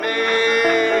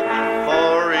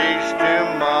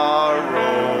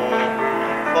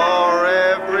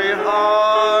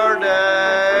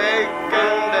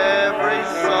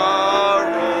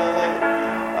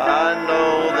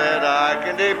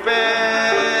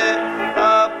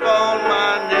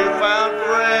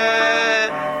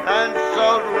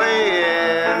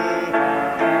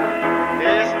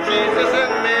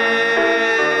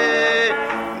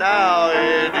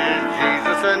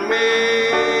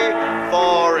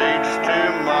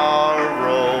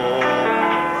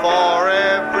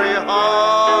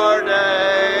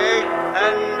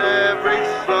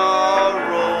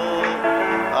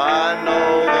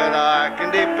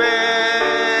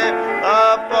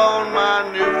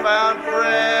found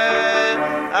friend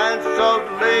and so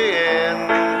to lean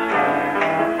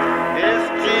is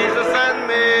Jesus and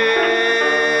me.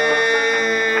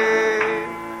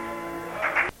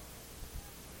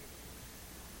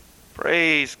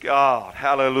 Praise God.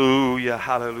 Hallelujah,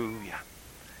 hallelujah.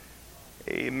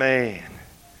 Amen.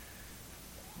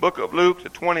 Book of Luke, the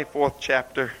 24th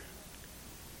chapter.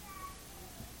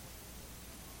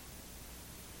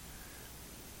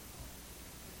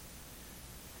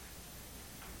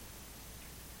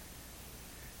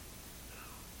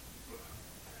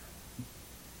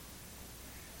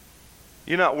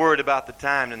 You're not worried about the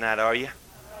time tonight, are you?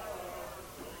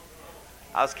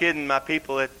 I was kidding my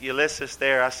people at Ulysses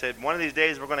there. I said, one of these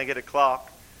days we're going to get a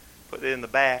clock, put it in the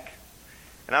back,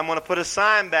 and I'm going to put a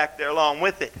sign back there along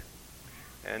with it.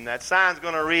 And that sign's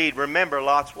going to read, remember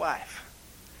Lot's wife.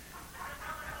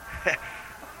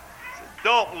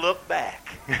 Don't look back.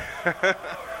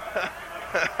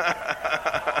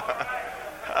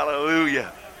 Hallelujah.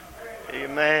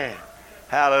 Amen.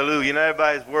 Hallelujah. You know,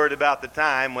 everybody's worried about the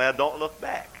time. Well, don't look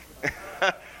back.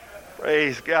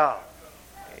 Praise God.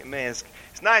 Amen.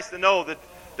 It's nice to know that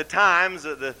the times,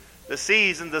 the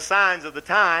seasons, the signs of the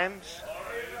times.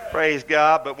 Praise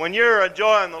God. But when you're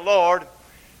enjoying the Lord,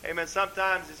 amen,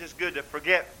 sometimes it's just good to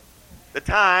forget the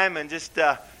time and just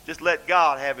let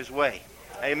God have His way.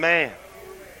 Amen.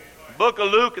 Book of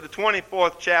Luke, the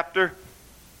 24th chapter,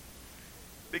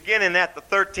 beginning at the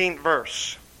 13th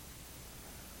verse.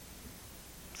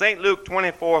 St. Luke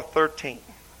 24:13.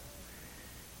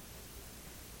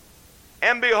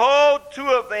 And behold, two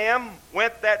of them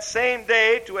went that same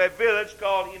day to a village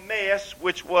called Emmaus,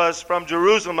 which was from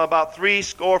Jerusalem about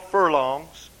 60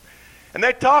 furlongs. And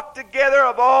they talked together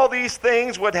of all these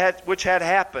things which had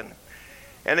happened.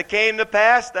 And it came to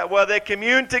pass that while they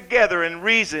communed together and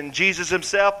reasoned, Jesus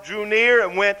himself drew near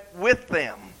and went with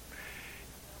them.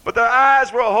 But their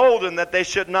eyes were holden that they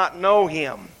should not know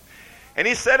him. And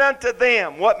he said unto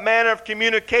them, what manner of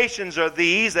communications are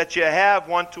these that ye have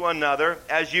one to another,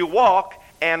 as you walk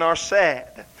and are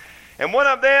sad? And one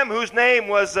of them, whose name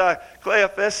was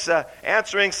Cleophas,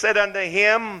 answering said unto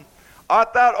him,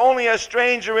 art thou only a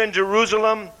stranger in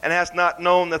Jerusalem, and hast not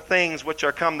known the things which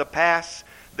are come to pass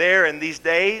there in these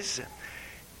days?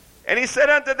 And he said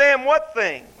unto them, what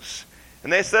things?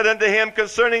 And they said unto him,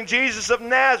 concerning Jesus of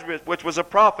Nazareth, which was a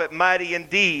prophet, mighty in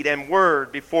deed and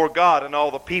word before God and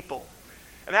all the people.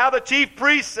 And how the chief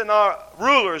priests and our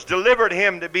rulers delivered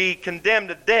him to be condemned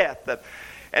to death,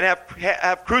 and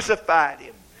have crucified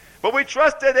him. But we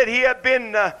trusted that he had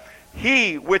been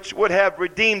he which would have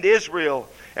redeemed Israel.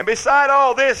 And beside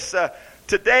all this,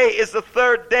 today is the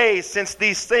third day since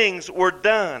these things were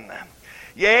done.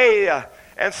 Yea,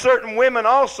 and certain women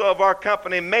also of our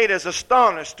company made us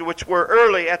astonished, which were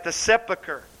early at the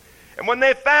sepulchre. And when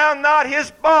they found not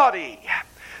his body,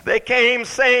 they came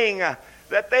saying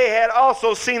that they had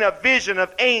also seen a vision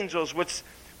of angels which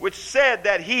said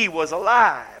that he was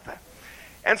alive.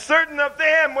 And certain of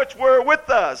them which were with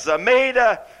us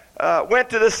went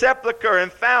to the sepulchre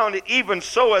and found it even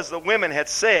so as the women had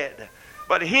said,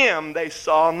 but him they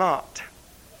saw not.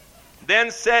 Then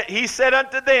he said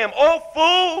unto them, O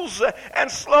fools,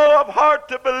 and slow of heart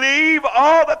to believe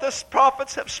all that the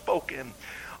prophets have spoken.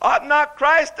 Ought not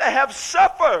Christ to have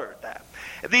suffered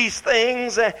these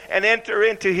things and enter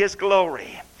into his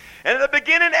glory? And in the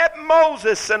beginning at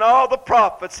Moses and all the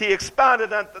prophets, he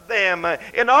expounded unto them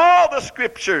in all the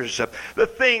scriptures the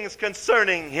things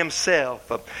concerning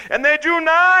himself. And they drew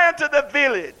nigh unto the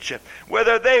village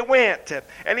whither they went,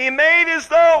 and he made as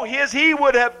though he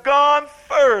would have gone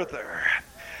further.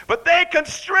 But they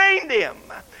constrained him,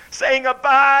 saying,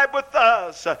 abide with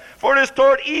us, for it is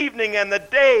toward evening, and the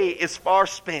day is far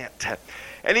spent.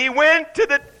 And he went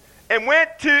to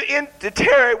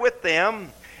tarry with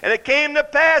them. And it came to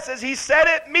pass, as he sat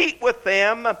at meat with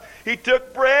them, he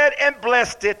took bread and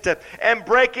blessed it, and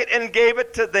brake it and gave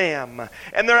it to them.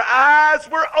 And their eyes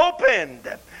were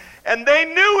opened, and they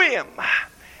knew him,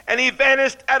 and he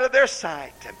vanished out of their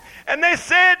sight. And they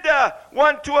said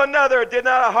one to another, did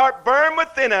not our heart burn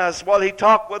within us while he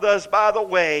talked with us by the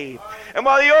way, and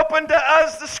while he opened to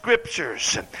us the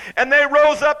scriptures? And they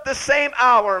rose up the same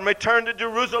hour and returned to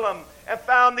Jerusalem, and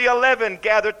found the 11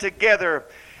 gathered together,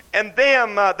 and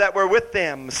them that were with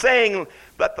them, saying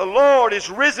that the Lord is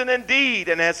risen indeed,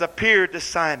 and has appeared to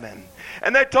Simon.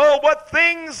 And they told what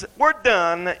things were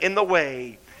done in the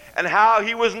way, and how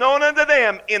he was known unto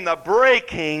them in the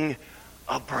breaking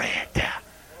of bread.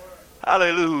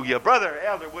 Hallelujah. Brother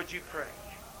Elder, would you pray?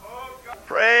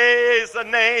 Praise the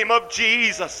name of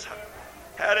Jesus.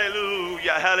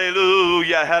 Hallelujah,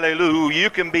 hallelujah, hallelujah. You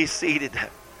can be seated.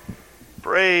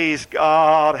 Praise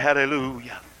God.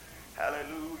 Hallelujah.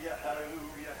 Hallelujah,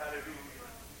 hallelujah, hallelujah.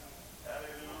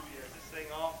 Hallelujah. Is this thing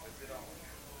off? Is it on?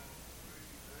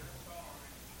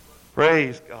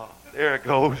 Praise God. There it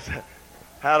goes.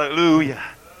 Hallelujah.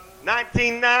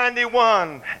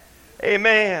 1991.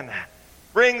 Amen.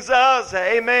 Brings us,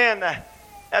 amen,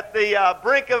 at the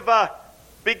brink of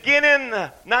beginning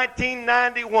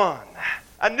 1991.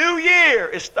 A new year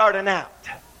is starting out.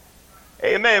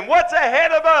 Amen. What's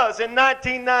ahead of us in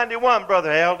 1991,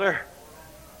 Brother Elder?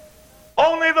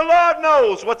 Only the Lord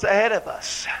knows what's ahead of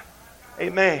us.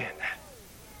 Amen.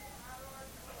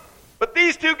 But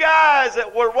these two guys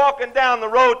that were walking down the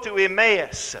road to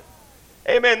Emmaus,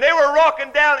 amen, they were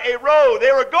walking down a road.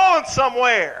 They were going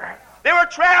somewhere. They were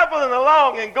traveling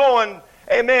along and going,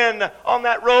 amen, on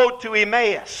that road to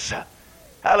Emmaus.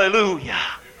 Hallelujah.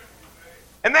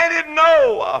 And they didn't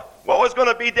know what was going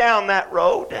to be down that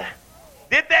road.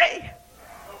 Did they?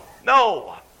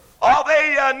 No. All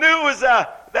they knew was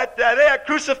that they had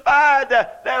crucified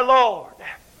their Lord.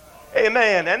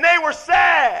 Amen. And they were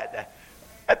sad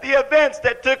at the events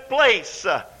that took place.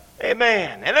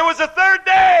 Amen. And it was the third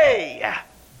day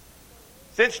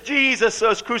since Jesus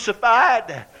was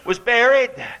crucified, was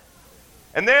buried.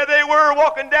 And there they were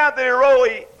walking down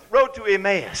the road to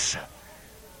Emmaus.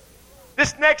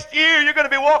 This next year, you're going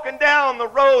to be walking down the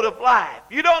road of life.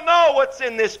 You don't know what's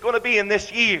going to be in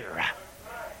this year.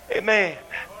 Amen.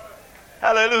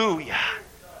 Hallelujah.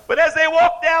 But as they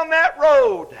walked down that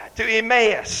road to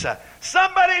Emmaus,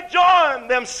 somebody joined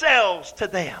themselves to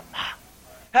them.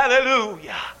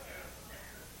 Hallelujah.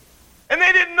 And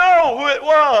they didn't know who it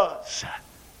was.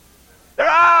 Their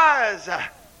eyes,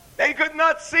 they could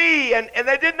not see, and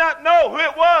they did not know who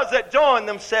it was that joined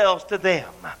themselves to them.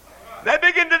 They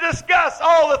began to discuss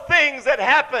all the things that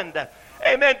happened.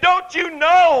 Amen. Don't you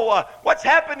know what's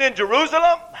happened in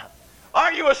Jerusalem?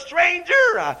 Are you a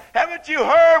stranger? Haven't you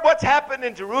heard what's happened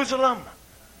in Jerusalem?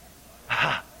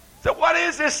 So what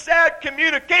is this sad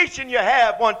communication you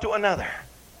have one to another?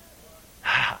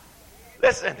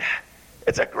 Listen,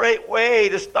 it's a great way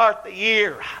to start the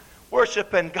year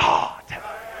worshiping God.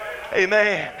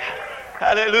 Amen.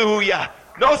 Hallelujah.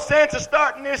 No sense of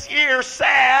starting this year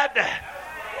sad.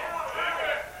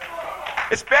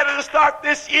 It's better to start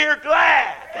this year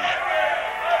glad.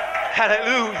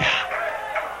 Hallelujah.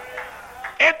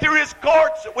 Enter his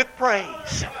courts with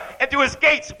praise. Enter his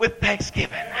gates with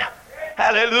thanksgiving.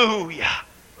 Hallelujah.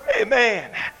 Amen.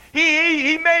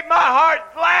 He made my heart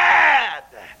glad.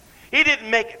 He didn't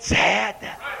make it sad.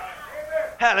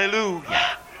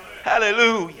 Hallelujah.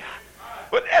 Hallelujah.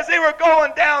 But as they were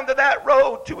going down to that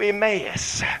road to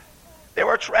Emmaus, they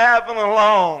were traveling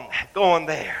along, going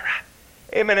there.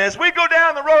 Amen. As we go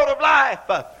down the road of life,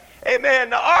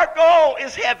 amen, our goal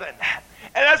is heaven.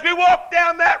 And as we walk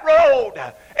down that road,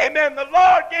 amen, the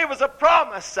Lord gave us a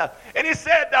promise. And he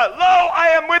said, lo, I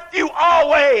am with you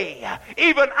always,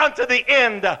 even unto the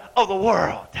end of the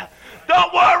world.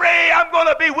 Don't worry, I'm going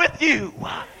to be with you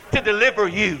to deliver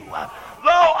you. Lo,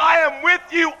 I am with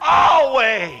you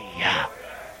always.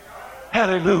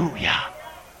 Hallelujah.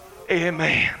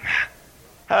 Amen.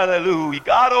 Hallelujah.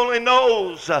 God only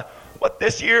knows what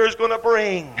this year is going to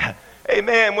bring.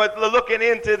 Amen. We're looking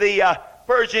into the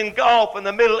Persian Gulf and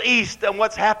the Middle East and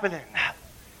what's happening.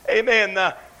 Amen.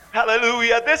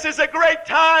 Hallelujah. This is a great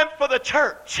time for the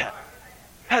church.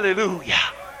 Hallelujah.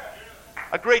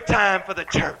 A great time for the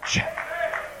church.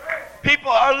 People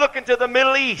are looking to the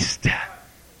Middle East.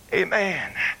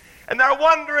 Amen. And they're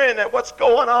wondering at what's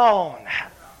going on.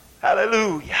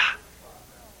 Hallelujah.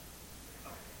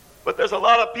 But there's a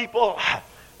lot of people,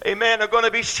 amen, are going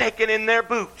to be shaking in their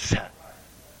boots.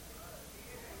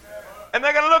 And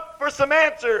they're going to look for some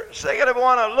answers. They're going to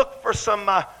want to look for something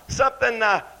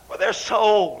for their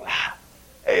soul.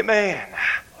 Amen.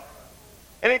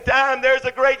 Anytime there's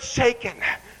a great shaking,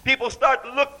 people start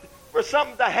to look for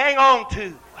something to hang on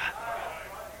to.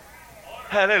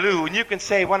 Hallelujah. And you can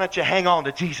say, why don't you hang on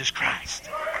to Jesus Christ?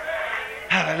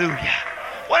 Hallelujah.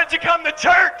 Why don't you come to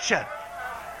church?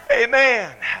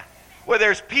 Amen. Where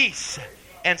there's peace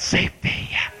and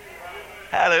safety.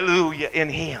 Hallelujah in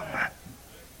him.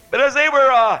 But as they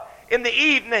were in the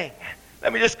evening,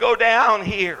 let me just go down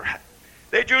here.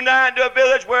 They drew nigh to a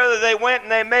village where they went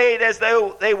and they made as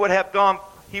though he would have gone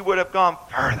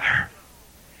further.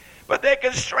 But they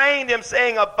constrained him,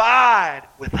 saying, abide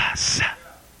with us.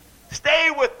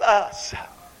 Stay with us.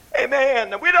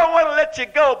 Amen. We don't want to let you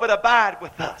go, but abide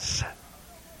with us.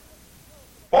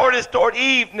 For it is toward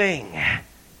evening.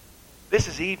 This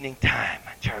is evening time,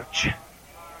 church.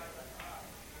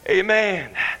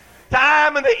 Amen.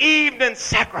 Time of the evening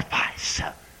sacrifice.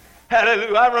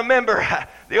 Hallelujah. I remember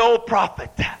the old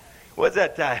prophet. Was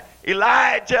it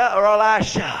Elijah or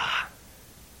Elisha?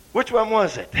 Which one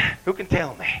was it? Who can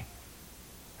tell me?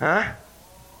 Huh?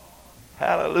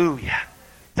 Hallelujah.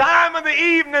 Time of the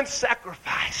evening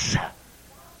sacrifice.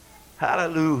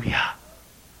 Hallelujah.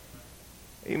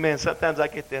 Amen. Sometimes I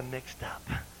get them mixed up.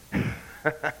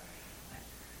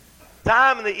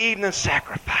 Time of the evening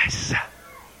sacrifice.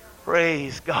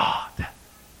 Praise God.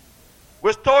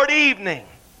 Was toward evening,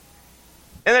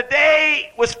 and the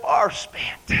day was far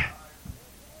spent.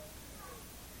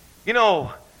 You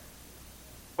know,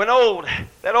 when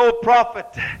that old prophet,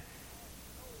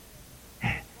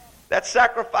 that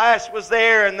sacrifice was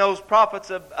there, and those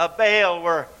prophets of Baal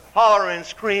were hollering,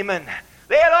 screaming.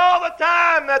 They had all the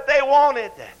time that they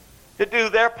wanted to do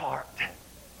their part.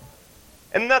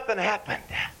 And nothing happened.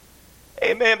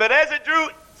 Amen. But as it drew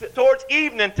towards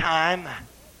evening time,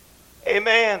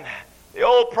 amen, the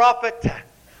old prophet,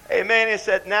 amen, he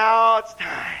said, now it's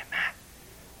time.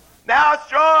 Now it's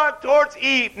drawing towards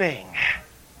evening.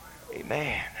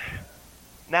 Amen.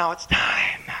 Now it's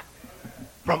time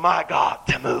for my God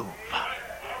to move.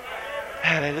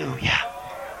 Hallelujah.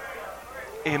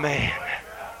 Amen.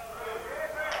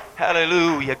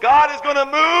 Hallelujah. God is going to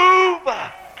move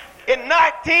in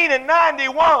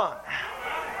 1991.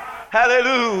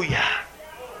 Hallelujah.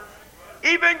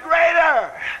 Even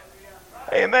greater.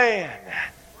 Amen.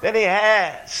 Than he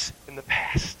has in the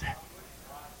past.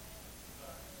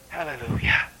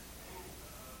 Hallelujah.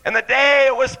 And the day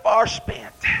was far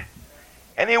spent.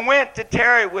 And he went to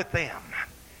tarry with them.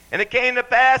 And it came to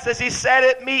pass, as he sat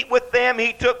at meat with them,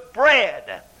 he took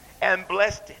bread and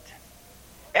blessed it,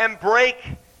 and brake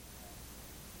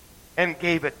and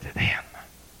gave it to them.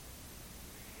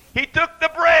 He took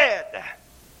the bread,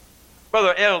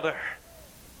 Brother Elder.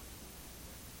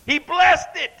 He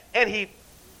blessed it and he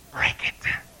brake it.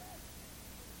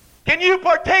 Can you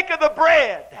partake of the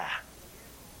bread?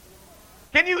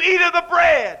 Can you eat of the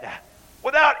bread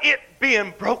without it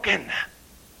being broken?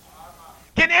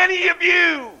 Can any of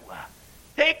you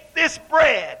take this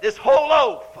bread, this whole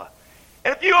loaf,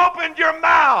 and if you opened your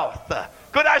mouth,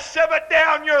 could I shove it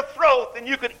down your throat and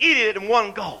you could eat it in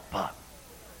one gulp?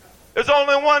 There's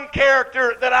only one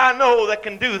character that I know that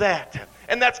can do that,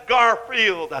 and that's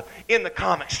Garfield in the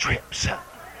comic strips.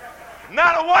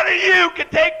 Not one of you can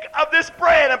take of this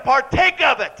bread and partake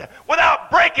of it without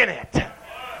breaking it,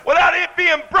 without it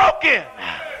being broken.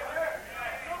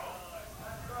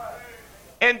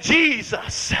 And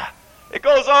Jesus, it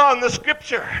goes on in the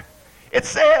scripture, it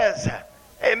says,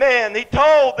 amen, he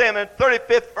told them in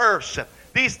 35th verse,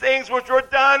 these things which were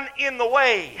done in the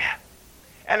way,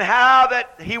 and how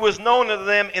that he was known to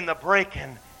them in the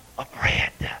breaking of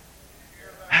bread.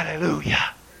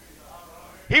 Hallelujah.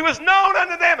 He was known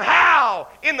unto them how?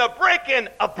 In the breaking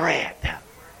of bread.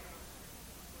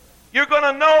 You're going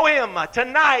to know him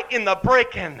tonight in the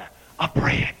breaking of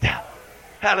bread.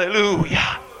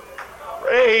 Hallelujah.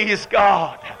 Praise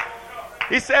God.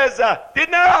 He says, did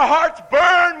not our hearts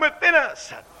burn within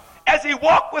us as he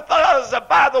walked with us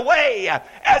by the way,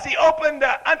 as he opened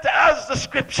unto us the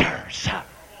scriptures?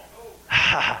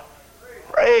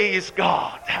 Praise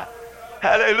God.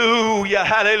 Hallelujah,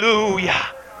 hallelujah,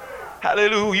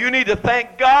 hallelujah. You need to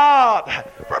thank God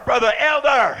for Brother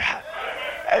Elder.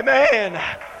 Amen.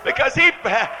 Because he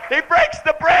breaks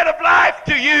the bread of life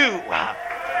to you.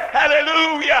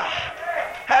 Hallelujah.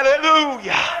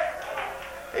 Hallelujah.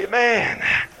 Amen.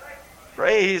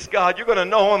 Praise God. You're going to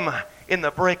know him in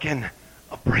the breaking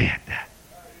of bread.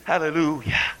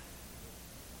 Hallelujah.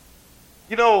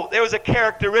 You know, there was a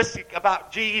characteristic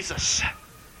about Jesus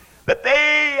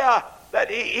that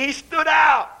he stood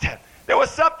out. There was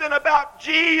something about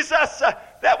Jesus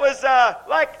that was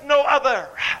like no other.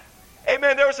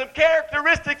 Amen. There were some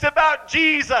characteristics about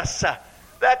Jesus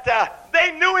that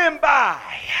they knew him by.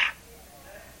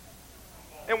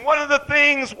 And one of the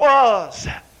things was,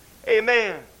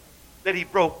 amen, that he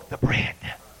broke the bread.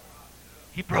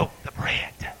 He broke the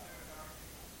bread.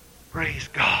 Praise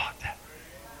God.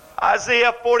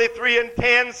 Isaiah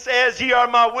 43:10 says, ye are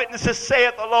my witnesses,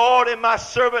 saith the Lord, and my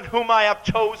servant whom I have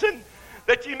chosen,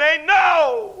 that ye may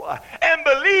know and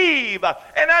believe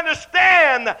and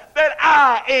understand that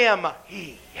I am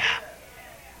he.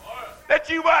 That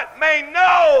you may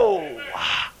know.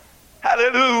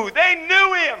 Hallelujah. They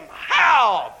knew him.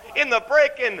 How? In the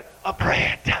breaking of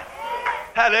bread.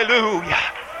 Hallelujah.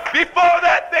 Before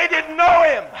that, they didn't know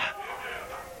him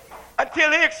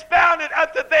until he expounded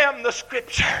unto them the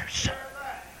scriptures.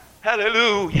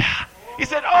 Hallelujah. He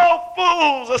said, "Oh,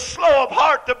 fools, are slow of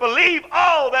heart to believe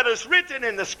all that is written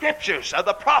in the scriptures of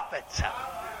the prophets.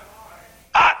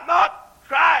 Ought not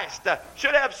Christ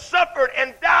should have suffered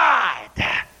and died?"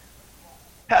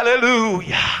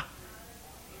 Hallelujah.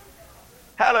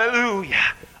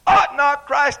 Hallelujah. Ought not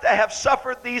Christ to have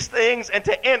suffered these things and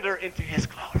to enter into his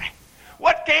glory?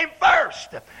 What came first?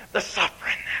 The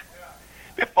suffering.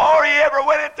 Before he ever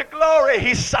went into glory,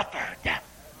 he suffered.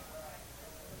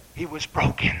 He was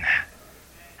broken.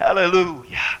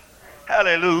 Hallelujah.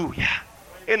 Hallelujah.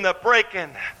 In the breaking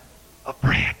of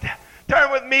bread.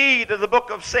 Turn with me to the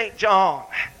book of St. John.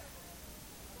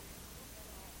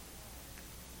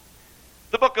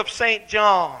 The book of St.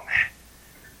 John,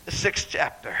 the 6th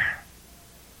chapter.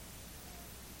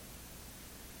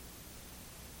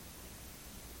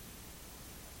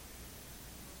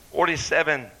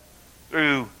 (47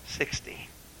 through 60).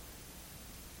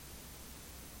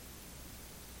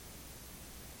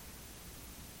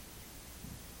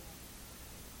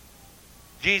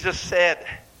 Jesus said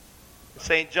in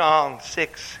St. John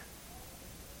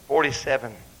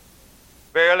 6:47,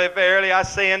 Verily, verily, I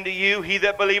say unto you, he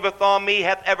that believeth on me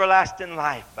hath everlasting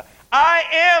life. I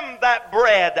am that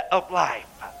bread of life.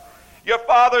 Your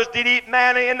fathers did eat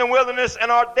manna in the wilderness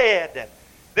and are dead.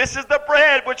 This is the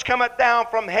bread which cometh down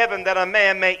from heaven, that a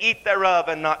man may eat thereof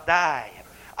and not die.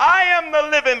 I am the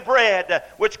living bread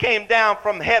which came down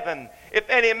from heaven. If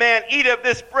any man eat of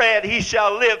this bread, he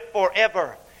shall live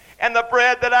forever. And the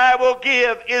bread that I will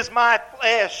give is my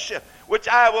flesh, which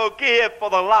I will give for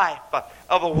the life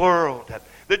of the world.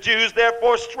 The Jews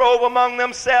therefore strove among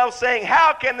themselves, saying,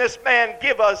 How can this man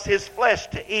give us his flesh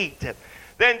to eat?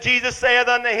 Then Jesus saith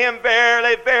unto him,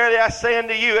 Verily, verily, I say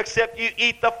unto you, except you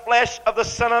eat the flesh of the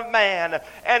Son of Man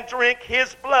and drink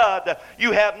his blood,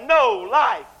 you have no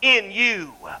life in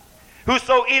you.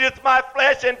 Whoso eateth my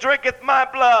flesh and drinketh my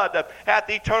blood hath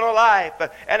eternal life,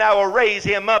 and I will raise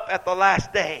him up at the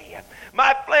last day.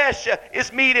 My flesh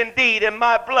is meat indeed, and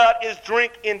my blood is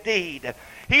drink indeed.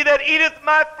 He that eateth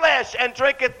my flesh and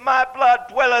drinketh my blood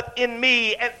dwelleth in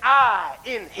me, and I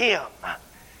in him.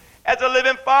 As the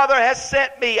living Father has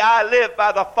sent me, I live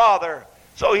by the Father.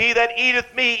 So he that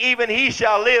eateth me, even he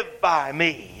shall live by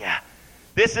me.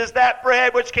 This is that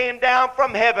bread which came down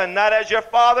from heaven, not as your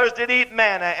fathers did eat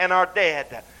manna and are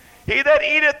dead. He that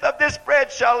eateth of this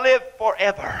bread shall live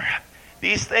forever.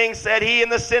 These things said he in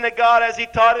the synagogue as he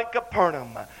taught in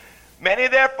Capernaum. Many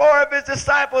therefore of his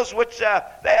disciples which they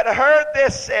had heard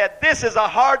this said, This is a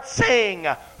hard saying,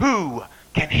 who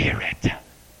can hear it?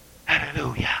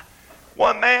 Hallelujah.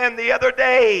 One man the other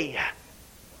day,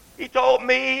 he told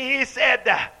me, he said,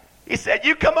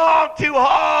 you come on too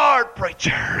hard,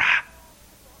 preacher.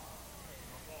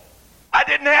 I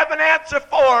didn't have an answer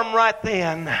for him right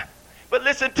then. But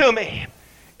listen to me.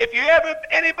 If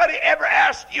anybody ever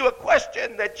asked you a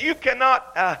question that you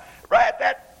cannot right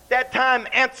at that time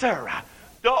answer,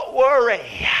 don't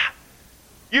worry.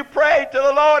 You pray to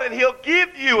the Lord and he'll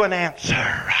give you an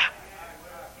answer.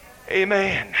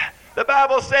 Amen. The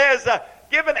Bible says,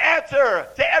 give an answer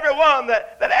to everyone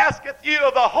that asketh you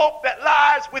of the hope that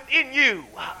lies within you.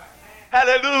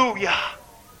 Hallelujah.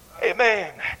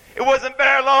 Amen. It wasn't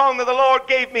very long that the Lord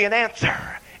gave me an answer,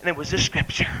 and it was this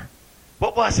scripture.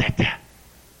 What was it?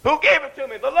 Who gave it to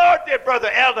me? The Lord did,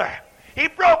 Brother Elder. He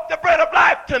broke the bread of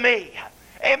life to me.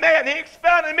 Amen. He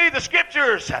expounded me the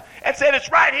scriptures and said,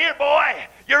 it's right here, boy.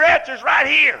 Your answer's right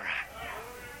here.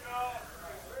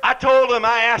 I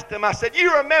asked him, I said,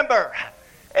 you remember,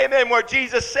 amen, where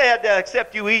Jesus said,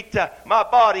 except you eat my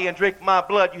body and drink my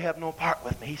blood, you have no part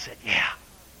with me. He said, yeah.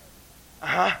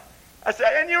 I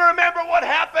said, and you remember what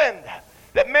happened?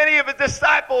 That many of his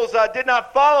disciples did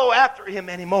not follow after him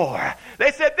anymore.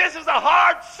 They said, this is a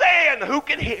hard saying. Who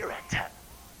can hear it?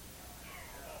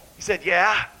 He said,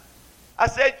 yeah. I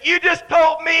said, you just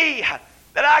told me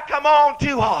that I come on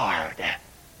too hard.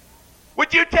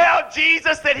 Would you tell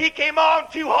Jesus that he came on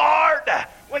too hard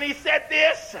when he said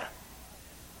this?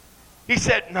 He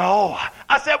said, no.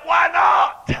 I said, why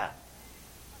not?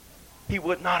 He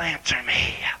would not answer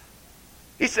me.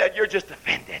 He said, you're just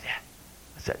offended.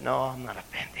 I said, no, I'm not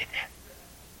offended.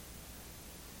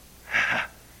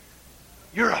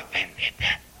 You're offended.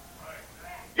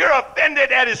 You're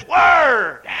offended at his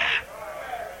word.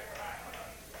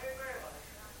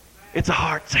 It's a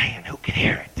hard saying. Who can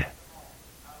hear it?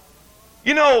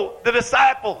 You know, the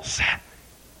disciples,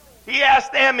 he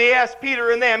asked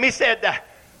Peter and them, he said,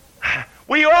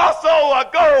 will you also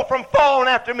go from following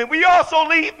after me? Will you also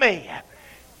leave me?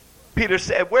 Peter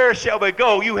said, where shall we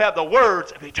go? You have the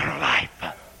words of eternal life.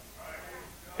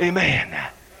 Amen.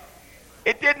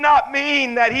 It did not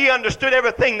mean that he understood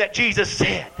everything that Jesus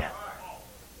said.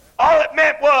 All it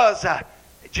meant was,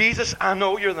 Jesus, I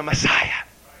know you're the Messiah.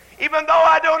 Even though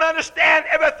I don't understand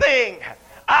everything,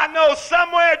 I know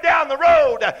somewhere down the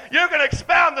road, you're going to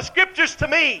expound the scriptures to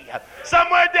me.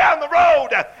 Somewhere down the road,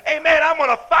 amen, I'm going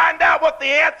to find out what the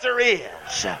answer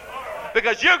is.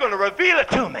 because you're going to reveal it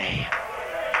to me.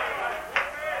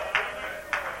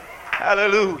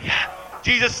 Hallelujah.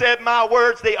 Jesus said, my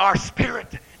words, they are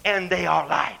spirit and they are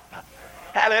life.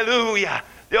 Hallelujah.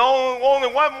 The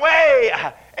only one way,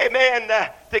 amen,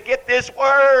 to get this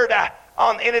word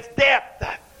in its depth,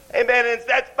 amen, and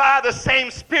that's by the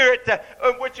same spirit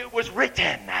of which it was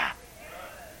written.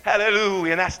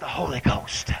 Hallelujah. And that's the Holy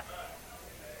Ghost.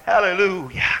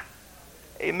 Hallelujah.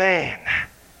 Amen.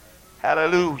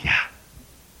 Hallelujah.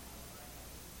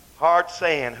 Hard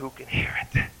saying, who can hear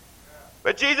it?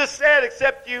 But Jesus said,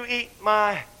 except you eat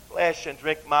my flesh and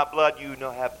drink my blood, you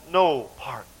have no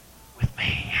part with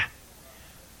me.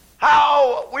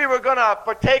 How we were going to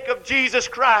partake of Jesus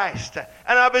Christ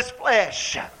and of his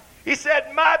flesh. He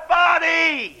said, my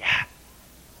body.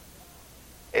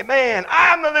 Amen.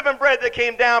 I am the living bread that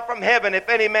came down from heaven. If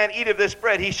any man eat of this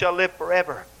bread, he shall live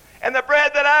forever. And the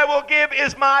bread that I will give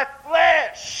is my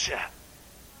flesh.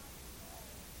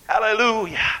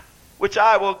 Hallelujah. Which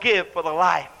I will give for the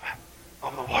life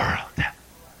of the world.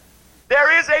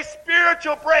 There is a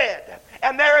spiritual bread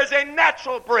and there is a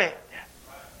natural bread.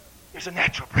 There's a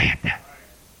natural bread.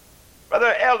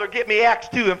 Brother Elder, give me Acts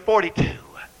 2 and 42.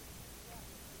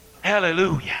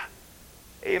 Hallelujah.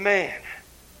 Amen.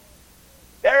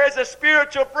 There is a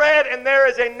spiritual bread and there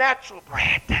is a natural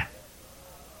bread.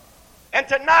 And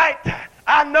tonight,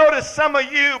 I noticed some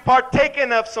of you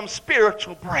partaking of some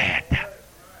spiritual bread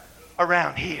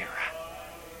around here.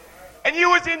 And you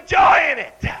was enjoying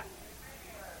it.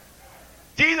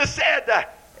 Jesus said,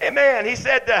 amen, he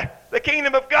said, the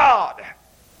kingdom of God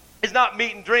is not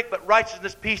meat and drink, but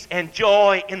righteousness, peace, and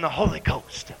joy in the Holy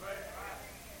Ghost.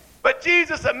 But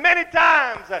Jesus, many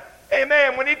times,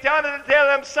 amen, when he wanted to tell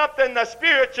them something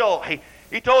spiritual,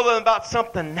 he told them about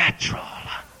something natural.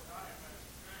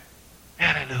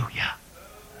 Hallelujah.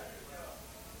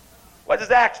 What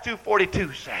does Acts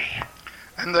 2:42 say?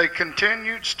 And they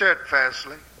continued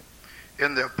steadfastly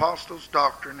in the apostles'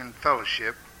 doctrine and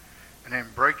fellowship, and in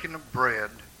breaking of bread,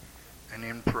 and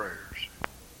in prayers.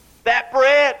 That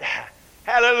bread,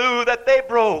 hallelujah, that they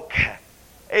broke,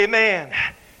 amen.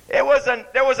 There was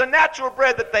a natural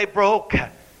bread that they broke,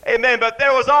 amen, but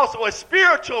there was also a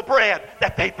spiritual bread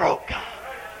that they broke.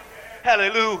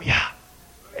 Hallelujah.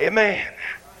 Amen.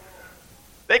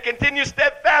 They continue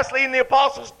steadfastly in the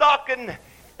apostles' doctrine and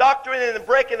the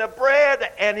breaking of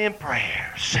bread and in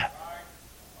prayers.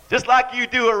 Just like you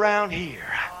do around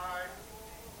here.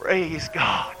 Praise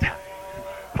God.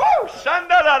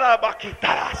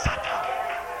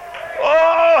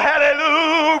 Oh,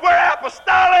 hallelujah. We're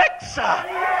apostolics.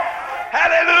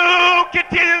 Hallelujah.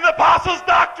 Continue the apostles'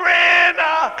 doctrine,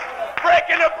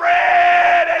 breaking of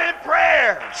bread and in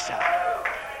prayers.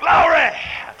 Glory.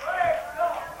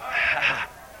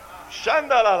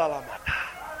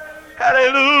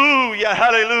 Hallelujah,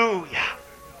 hallelujah,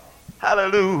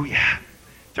 hallelujah.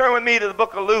 Turn with me to the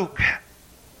book of Luke,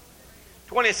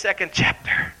 22nd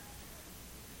chapter.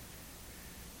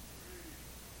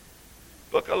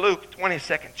 Book of Luke,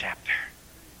 22nd chapter.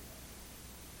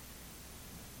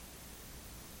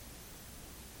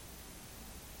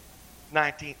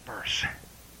 Nineteenth verse.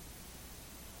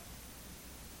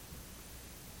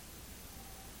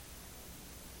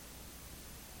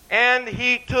 And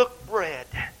he took bread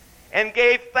and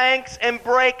gave thanks and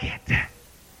brake it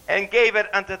and gave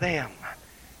it unto them,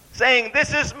 saying,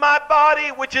 this is my body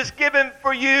which is given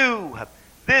for you.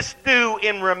 This do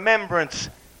in remembrance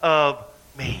of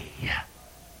me.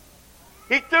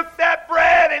 He took that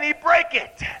bread and he brake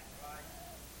it.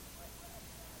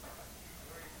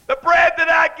 The bread that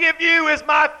I give you is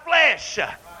my flesh,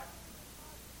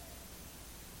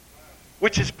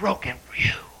 which is broken for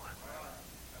you.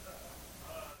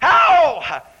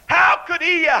 How could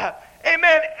he,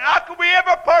 amen, how could we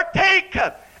ever partake,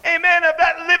 amen, of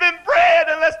that living bread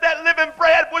unless that living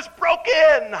bread was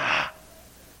broken?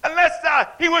 Unless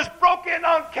he was broken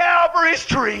on Calvary's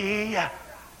tree.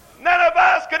 None of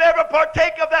us could ever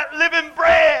partake of that living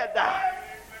bread.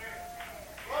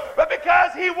 But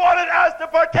because he wanted us to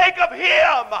partake of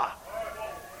him,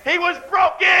 he was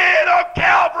broken on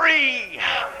Calvary.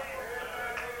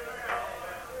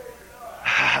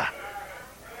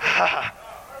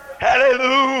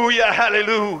 Hallelujah,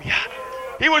 hallelujah.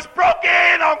 He was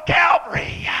broken on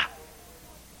Calvary.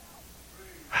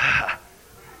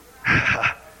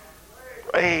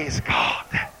 Praise God.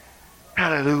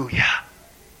 Hallelujah.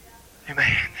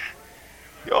 Amen.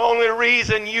 The only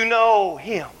reason you know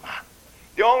him,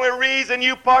 the only reason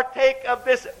you partake of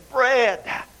this bread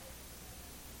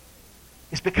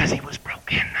is because he was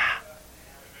broken.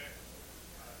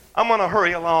 I'm going to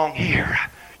hurry along here.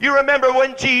 You remember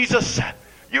when Jesus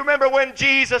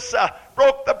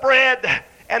broke the bread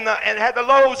and had the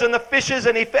loaves and the fishes,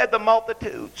 and he fed the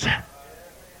multitudes.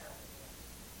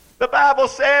 The Bible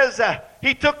says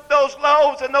he took those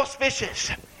loaves and those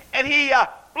fishes, and he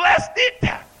blessed it,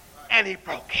 and he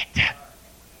broke it.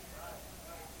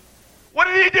 What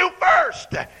did he do first?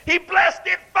 He blessed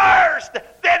it first,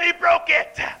 then he broke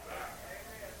it.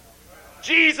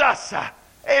 Jesus,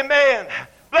 amen.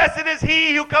 Blessed is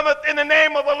he who cometh in the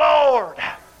name of the Lord.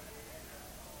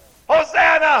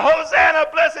 Hosanna, Hosanna,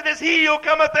 blessed is he who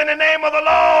cometh in the name of the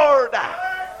Lord.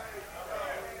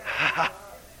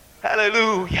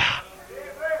 Hallelujah.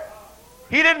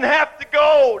 He didn't have to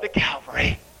go to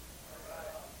Calvary.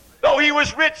 Though he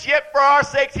was rich, yet for our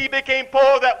sakes he became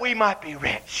poor that we might be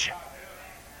rich.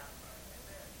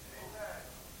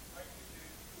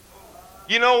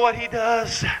 You know what he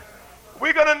does?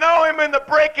 We're going to know him in the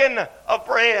breaking of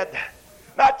bread.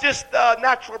 Not just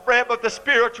natural bread, but the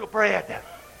spiritual bread.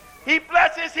 He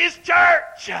blesses his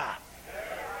church.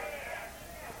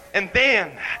 And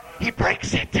then he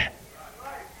breaks it.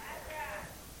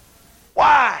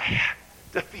 Why?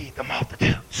 To feed the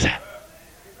multitudes.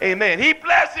 Amen. He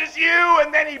blesses you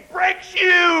and then he breaks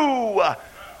you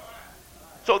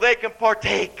so they can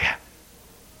partake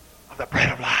of the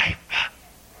bread of life.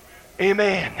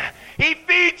 Amen. He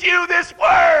feeds you this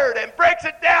word and breaks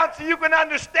it down so you can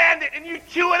understand it, and you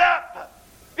chew it up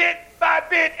bit by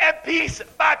bit and piece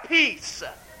by piece.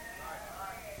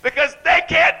 Because they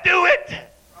can't do it.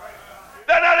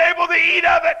 They're not able to eat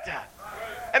of it.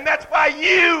 And that's why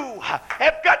you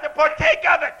have got to partake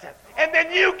of it. And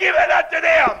then you give it unto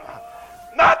them.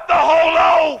 Not the whole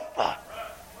loaf.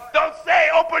 Don't say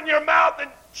open your mouth and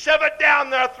shove it down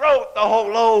their throat, the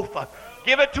whole loaf.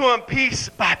 Give it to them piece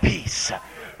by piece,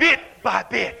 bit by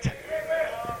bit.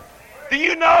 Do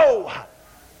you know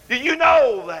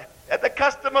that the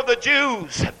custom of the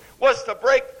Jews was to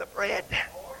break the bread?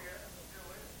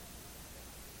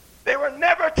 They were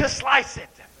never to slice it.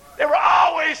 They were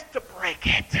always to break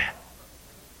it.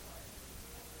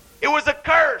 It was a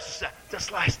curse to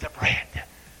slice the bread.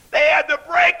 They had to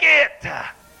break it.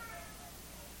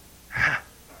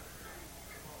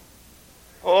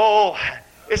 Oh,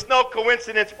 it's no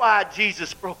coincidence why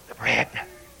Jesus broke the bread.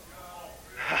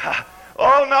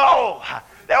 Oh no,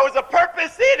 there was a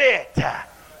purpose in it.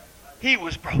 He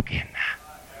was broken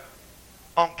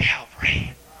on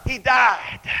Calvary. He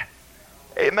died.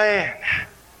 Amen.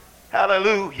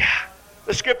 Hallelujah.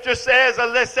 The scripture says,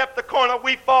 except the corn of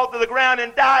wheat fall to the ground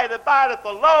and die, it abideth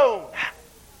alone.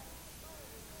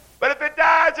 But if it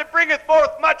dies, it bringeth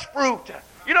forth much fruit.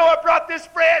 You know what brought this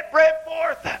bread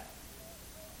forth?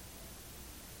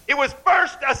 It was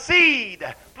first a seed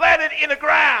planted in the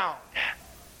ground.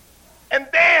 And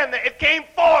then it came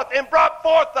forth and brought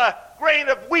forth a grain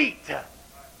of wheat.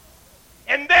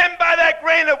 And then by that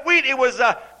grain of wheat, it was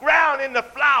ground in the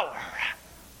flour.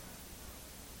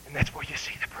 And that's where you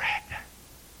see the bread.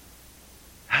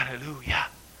 Hallelujah.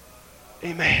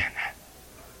 Amen.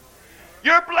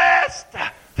 You're blessed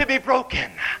to be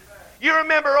broken. You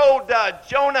remember old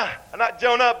Jonah, not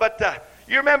Jonah, but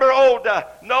you remember old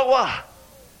Noah.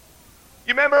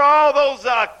 You remember all those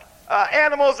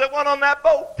animals that went on that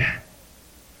boat?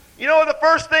 You know the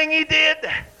first thing he did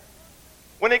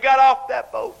when he got off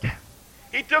that boat?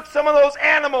 He took some of those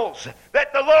animals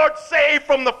that the Lord saved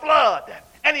from the flood,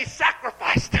 and he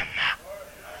sacrificed them.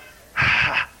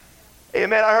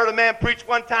 Amen. I heard a man preach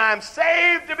one time,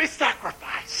 saved to be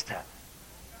sacrificed.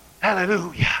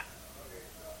 Hallelujah.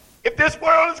 If this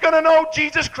world is going to know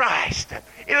Jesus Christ,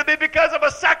 it'll be because of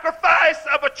a sacrifice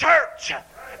of a church.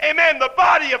 Amen. The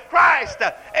body of Christ.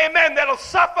 Amen. That'll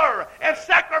suffer and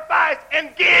sacrifice and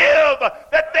give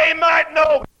that they might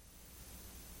know.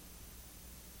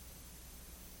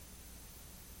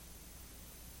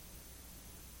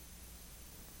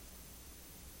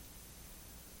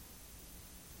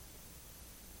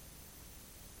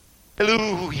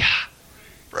 Hallelujah.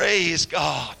 Praise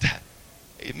God.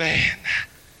 Amen.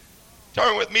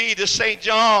 Turn with me to St.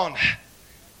 John,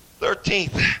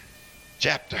 13th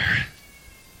chapter.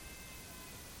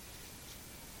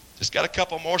 Just got a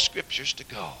couple more scriptures to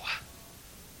go.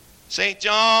 St.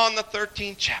 John, the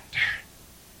 13th chapter.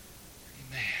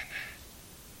 Amen.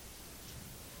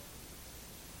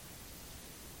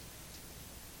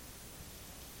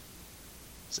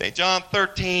 St. John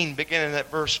 13, beginning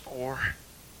at verse 4.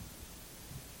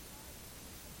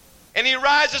 And he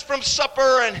rises from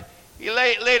supper, and he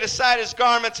laid aside his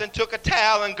garments and took a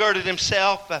towel and girded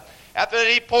himself. After that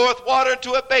he poureth water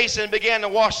into a basin and began to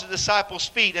wash the disciples'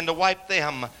 feet and to wipe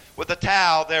them with the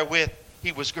towel therewith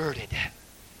he was girded.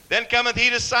 Then cometh he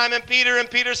to Simon Peter, and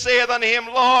Peter saith unto him,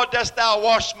 Lord, dost thou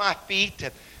wash my feet?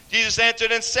 Jesus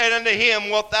answered and said unto him,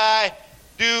 Wilt thou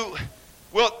do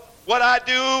What I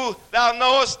do thou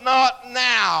knowest not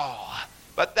now,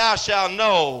 but thou shalt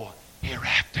know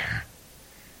hereafter.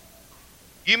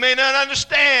 You may not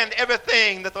understand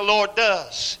everything that the Lord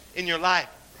does in your life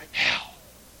right now,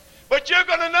 but you're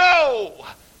going to know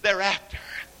thereafter.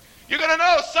 You're going to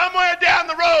know somewhere down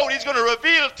the road he's going to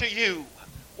reveal to you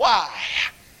why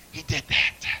he did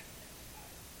that.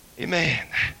 Amen.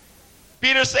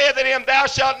 Peter said to him, thou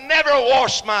shalt never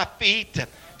wash my feet.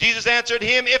 Jesus answered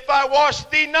him, if I wash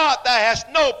thee not, thou hast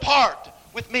no part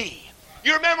with me.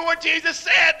 You remember what Jesus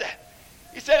said?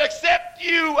 He said, except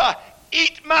you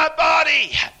eat my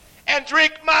body and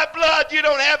drink my blood, you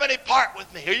don't have any part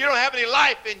with me, or you don't have any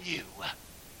life in you.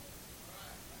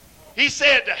 He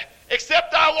said,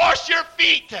 except I wash your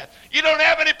feet, you don't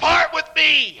have any part with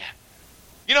me.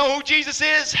 You know who Jesus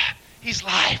is? He's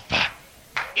life.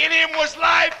 In him was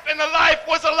life, and the life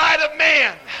was the light of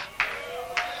man.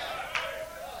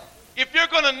 If you're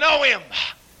going to know him,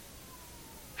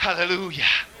 hallelujah,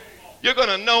 you're going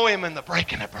to know him in the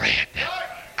breaking of bread.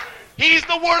 He's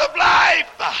the word of life.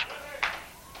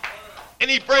 And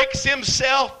he breaks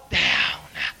himself down.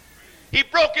 He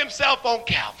broke himself on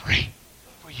Calvary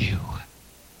for you.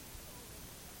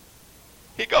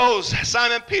 He goes,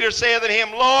 Simon Peter saith unto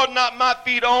him, Lord, not my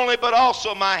feet only, but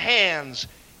also my hands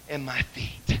and my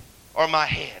feet, or my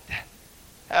head.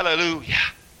 Hallelujah.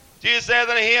 Jesus saith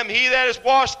unto him, he that is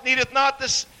washed needeth not to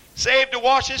save to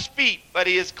wash his feet, but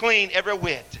he is clean every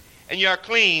whit. And ye are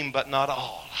clean, but not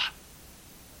all.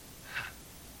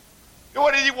 You know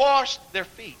what did he wash? Their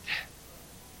feet.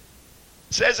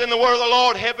 It says in the word of the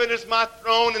Lord, heaven is my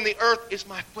throne and the earth is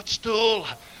my footstool.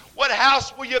 What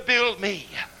house will you build me?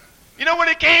 You know what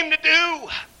he came to do?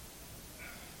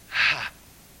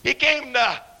 He came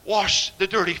to wash the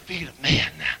dirty feet of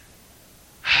men.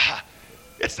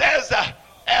 It says,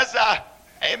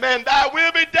 amen, thy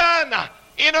will be done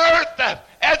in earth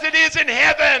as it is in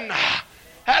heaven.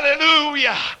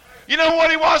 Hallelujah. You know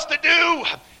what he wants to do?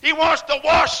 He wants to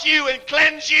wash you and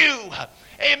cleanse you.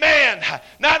 Amen.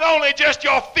 Not only just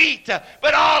your feet,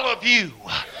 but all of you.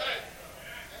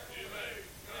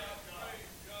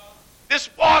 This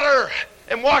water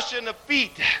and washing the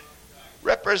feet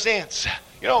represents,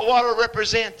 you know what water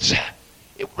represents?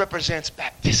 It represents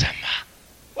baptism.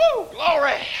 Woo,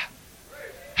 glory.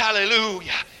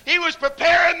 Hallelujah. He was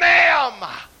preparing them.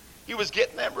 He was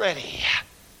getting them ready.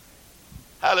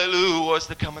 Hallelujah, was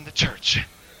to come in the church.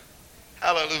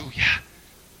 Hallelujah.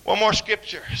 One more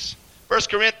scriptures. 1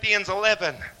 Corinthians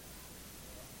 11.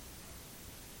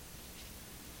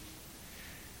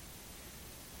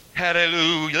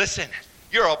 Hallelujah. Listen,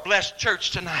 you're a blessed church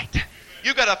tonight.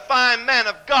 You got a fine man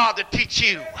of God to teach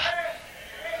you.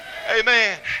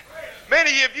 Amen.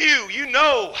 Many of you, you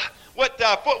know what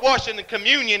foot washing and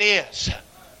communion is.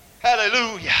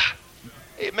 Hallelujah.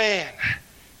 Amen.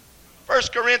 1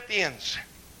 Corinthians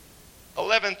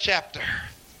 11th chapter.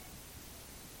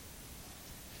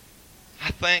 I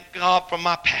thank God for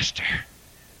my pastor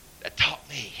that taught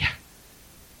me.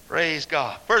 Praise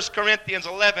God. 1 Corinthians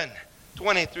 11,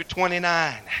 20 through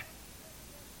 29.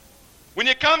 When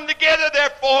you come together,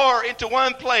 therefore, into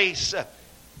one place,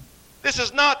 this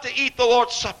is not to eat the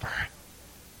Lord's Supper.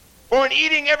 For in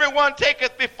eating everyone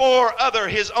taketh before other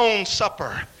his own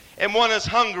supper, and one is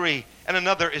hungry and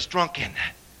another is drunken.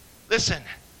 Listen.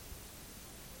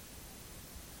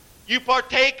 You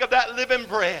partake of that living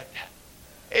bread.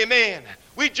 Amen.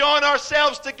 We join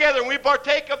ourselves together and we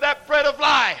partake of that bread of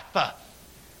life.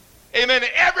 Amen.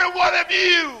 Every one of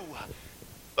you,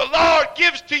 the Lord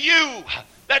gives to you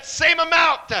that same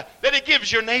amount that he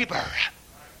gives your neighbor.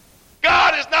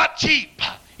 God is not cheap.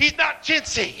 He's not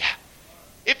chintzy.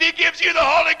 If he gives you the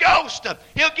Holy Ghost,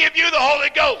 he'll give you the Holy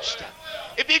Ghost.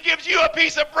 If he gives you a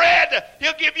piece of bread,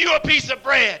 he'll give you a piece of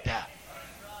bread.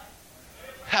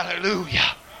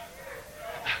 Hallelujah.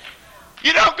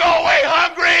 You don't go away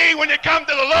hungry when you come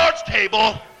to the Lord's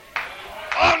table.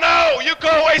 Oh no, you go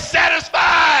away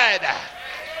satisfied.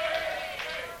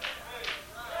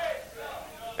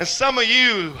 And some of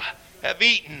you have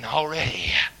eaten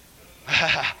already.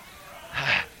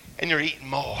 And you're eating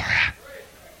more.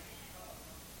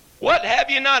 What, have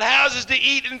you not houses to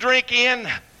eat and drink in?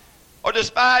 Or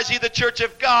despise ye the church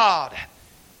of God,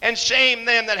 and shame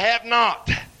them that have not?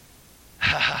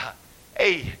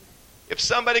 Hey, if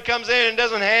somebody comes in and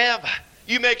doesn't have,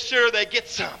 you make sure they get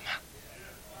some.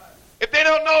 If they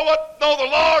don't know the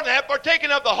Lord and have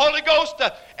partaken of the Holy Ghost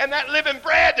and that living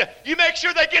bread, you make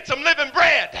sure they get some living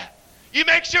bread. You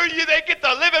make sure they get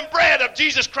the living bread of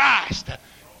Jesus Christ.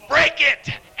 Break it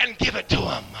and give it to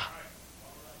them.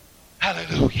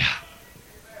 Hallelujah.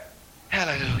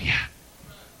 Hallelujah.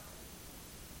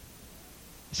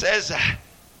 It says,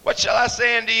 What shall I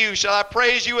say unto you? Shall I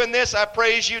praise you in this? I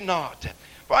praise you not.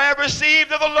 For I have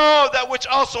received of the Lord that which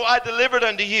also I delivered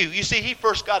unto you. You see, he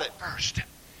first got it first.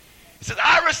 He says,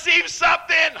 I received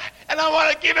something, and I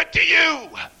want to give it to you.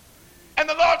 And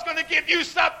the Lord's going to give you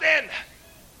something.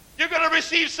 You're going to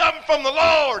receive something from the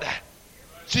Lord,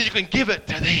 so you can give it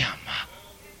to them.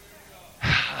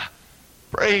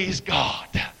 Praise God.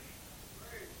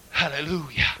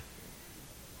 Hallelujah.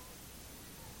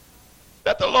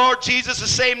 That the Lord Jesus, the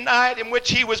same night in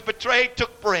which he was betrayed,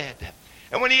 took bread.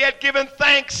 And when he had given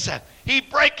thanks, he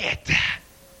brake it.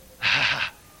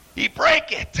 He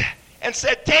brake it and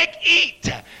said, take, eat.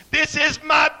 This is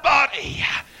my body,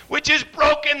 which is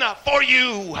broken for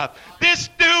you. This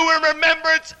do in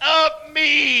remembrance of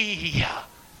me.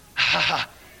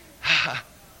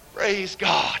 Praise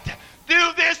God.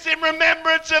 Do this in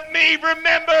remembrance of me.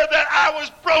 Remember that I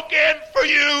was broken for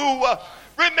you.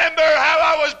 Remember how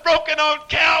I was broken on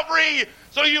Calvary,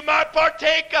 so you might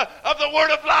partake of the word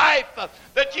of life,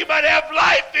 that you might have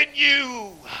life in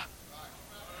you.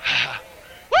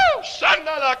 Woo!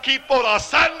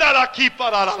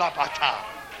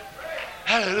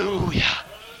 Hallelujah.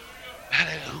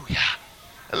 Hallelujah.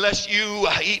 Unless you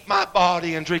eat my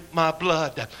body and drink my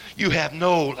blood, you have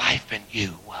no life in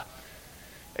you.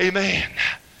 Amen.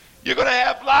 You're going to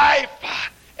have life,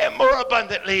 and more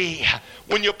abundantly,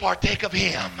 when you partake of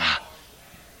him.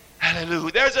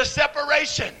 Hallelujah. There's a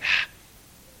separation.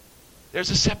 There's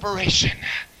a separation.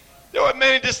 There were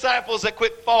many disciples that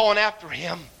quit following after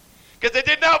him because they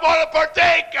did not want to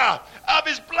partake of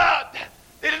his blood.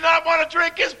 They did not want to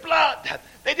drink his blood.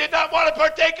 They did not want to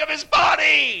partake of his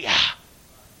body.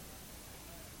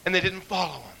 And they didn't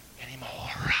follow him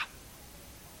anymore.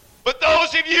 But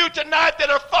those of you tonight that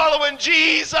are following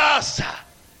Jesus,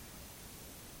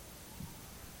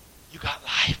 you got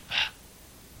life.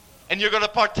 And you're going to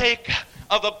partake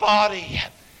of the body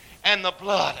and the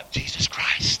blood of Jesus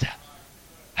Christ.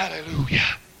 Hallelujah.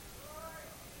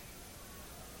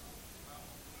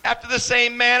 After the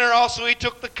same manner also he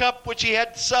took the cup which he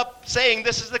had supped, saying,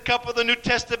 this is the cup of the New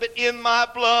Testament in my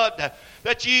blood.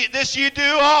 This you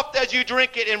do oft as you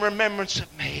drink it in remembrance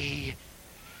of me.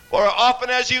 For often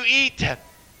as you eat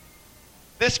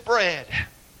this bread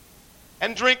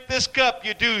and drink this cup,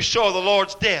 you do show the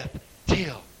Lord's death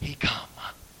till he come.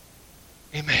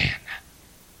 Amen.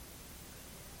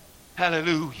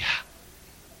 Hallelujah.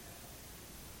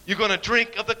 You're going to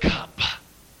drink of the cup.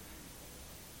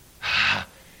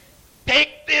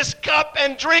 Take this cup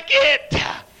and drink it.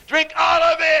 Drink all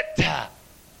of it.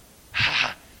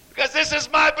 Because this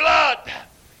is my blood.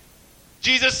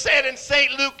 Jesus said in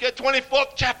St. Luke,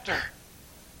 24th chapter,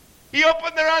 he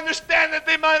opened their understanding that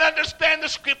they might understand the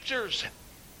scriptures.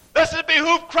 Thus it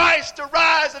behooved Christ to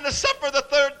rise and to suffer the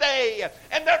third day,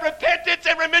 and that repentance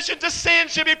and remission to sin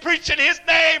should be preached in his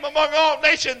name among all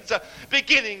nations,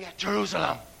 beginning at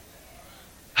Jerusalem.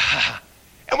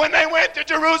 And when they went to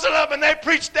Jerusalem and they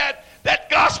preached that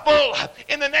gospel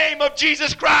in the name of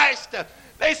Jesus Christ,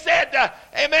 they said,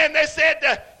 amen, they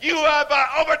said, you have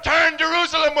overturned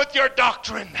Jerusalem with your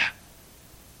doctrine.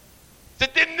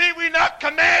 Said, didn't we not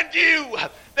command you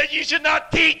that you should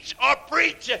not teach or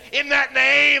preach in that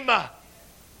name? And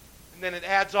then it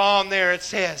adds on there, it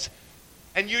says,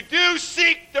 and you do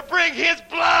seek to bring his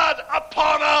blood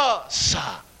upon us.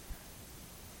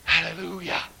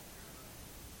 Hallelujah.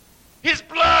 His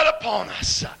blood upon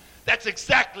us. That's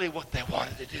exactly what they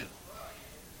wanted to do.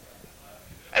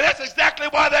 And that's exactly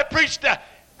why they preached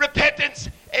repentance,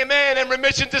 amen, and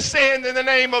remission to sin in the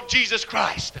name of Jesus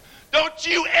Christ. Don't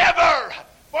you ever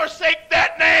forsake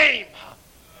that name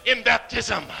in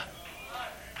baptism.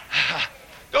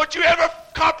 Don't you ever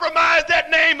compromise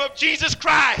that name of Jesus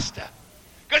Christ.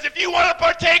 Because if you want to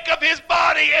partake of his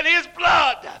body and his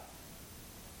blood, you're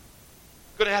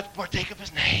going to have to partake of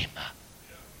his name.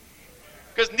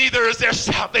 Because neither is there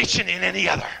salvation in any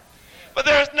other. But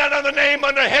there is none other name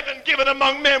under heaven given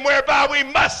among men whereby we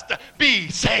must be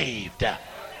saved.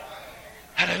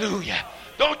 Hallelujah.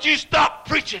 Don't you stop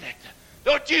preaching it.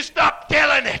 Don't you stop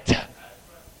telling it.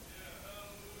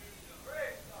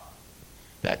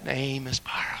 That name is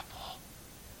powerful.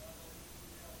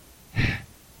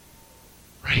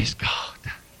 Praise God.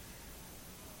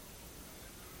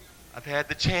 I've had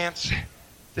the chance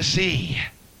to see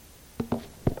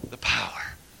the power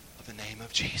of the name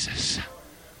of Jesus.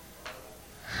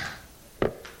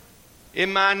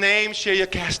 In my name shall you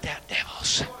cast out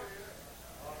devils.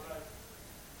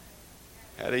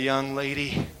 Had a young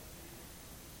lady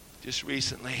just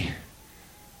recently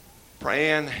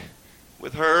praying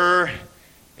with her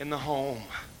in the home,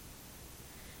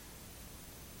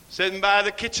 sitting by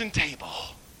the kitchen table,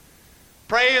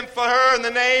 praying for her in the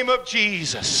name of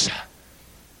Jesus.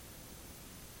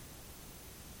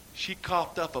 She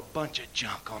coughed up a bunch of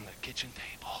junk on the kitchen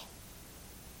table.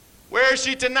 Where is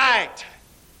she tonight?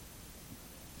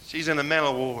 She's in a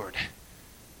mental ward.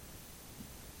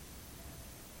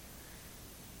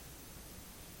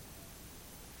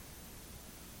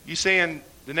 You saying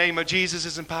the name of Jesus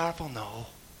isn't powerful? No.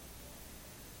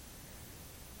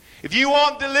 If you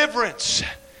want deliverance,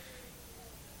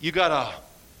 you gotta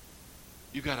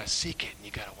seek it and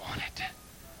you gotta want it.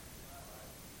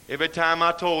 Every time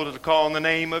I told her to call on the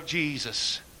name of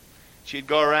Jesus, she'd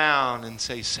go around and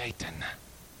say, Satan.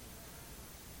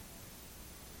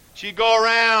 She'd go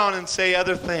around and say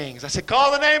other things. I said,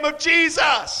 call the name of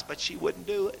Jesus. But she wouldn't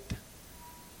do it.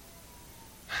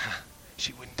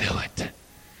 She wouldn't do it.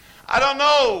 I don't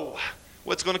know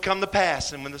what's going to come to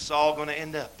pass and when this is all going to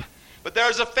end up. But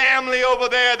there's a family over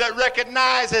there that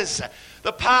recognizes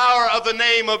the power of the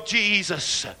name of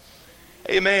Jesus.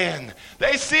 Amen.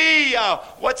 They see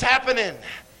what's happening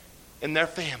in their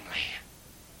family.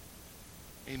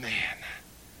 Amen.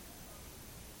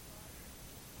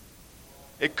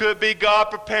 It could be God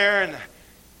preparing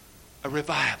a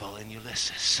revival in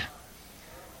Ulysses.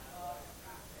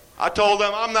 I told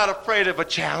them I'm not afraid of a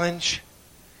challenge.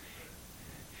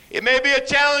 It may be a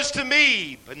challenge to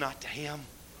me, but not to him.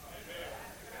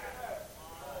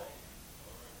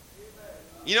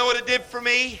 You know what it did for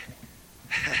me?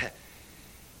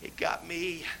 It got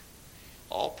me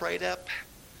all prayed up,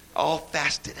 all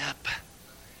fasted up.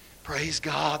 Praise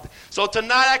God. So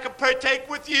tonight I can partake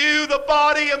with you the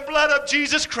body and blood of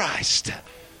Jesus Christ.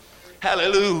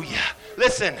 Hallelujah.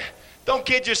 Listen, don't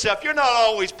kid yourself. You're not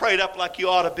always prayed up like you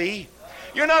ought to be.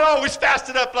 You're not always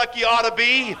fasted up like you ought to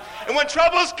be. And when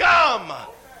troubles come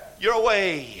your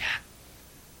way,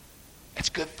 it's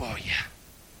good for you.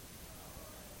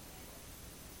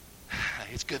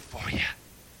 It's good for you.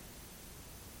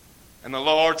 And the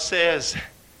Lord says,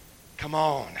 come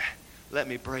on, let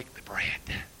me break the bread.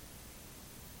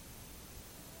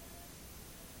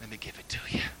 Let me give it to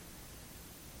you.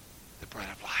 The bread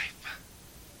of life.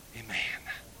 Amen.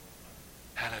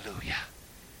 Hallelujah.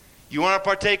 You want to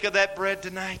partake of that bread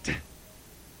tonight?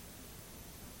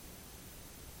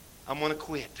 I'm going to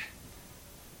quit.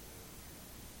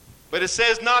 But it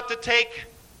says not to take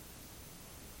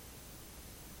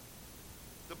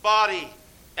the body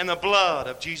and the blood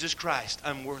of Jesus Christ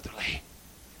unworthily.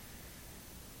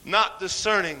 Not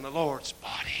discerning the Lord's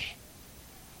body.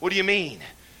 What do you mean?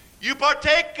 You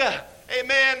partake,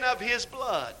 amen, of his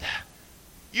blood.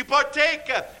 You partake,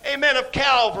 amen, of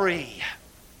Calvary.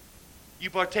 You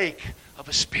partake of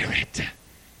a spirit.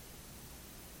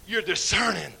 You're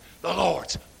discerning the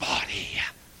Lord's body.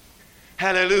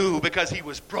 Hallelujah, because he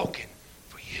was broken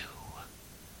for you.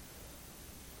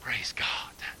 Praise God.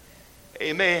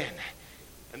 Amen.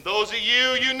 And those of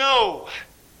you, you know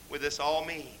what this all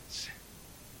means.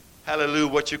 Hallelujah,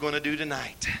 what you're going to do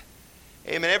tonight.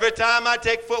 Amen. Every time I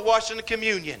take foot washing the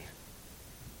communion,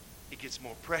 it gets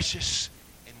more precious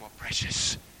and more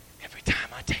precious every time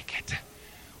I take it.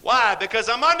 Why? Because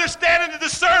I'm understanding to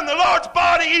discern the Lord's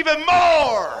body even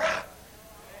more.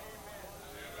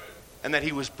 And that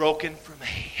he was broken for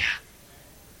me.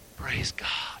 Praise God.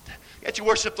 Yet you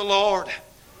worship the Lord.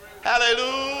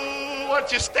 Hallelujah. Why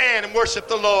don't you stand and worship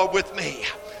the Lord with me?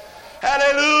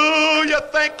 Hallelujah.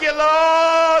 Thank you,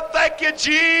 Lord. Thank you,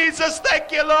 Jesus.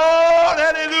 Thank you, Lord.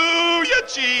 Hallelujah,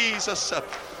 Jesus. Hallelujah.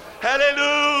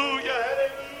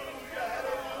 Hallelujah.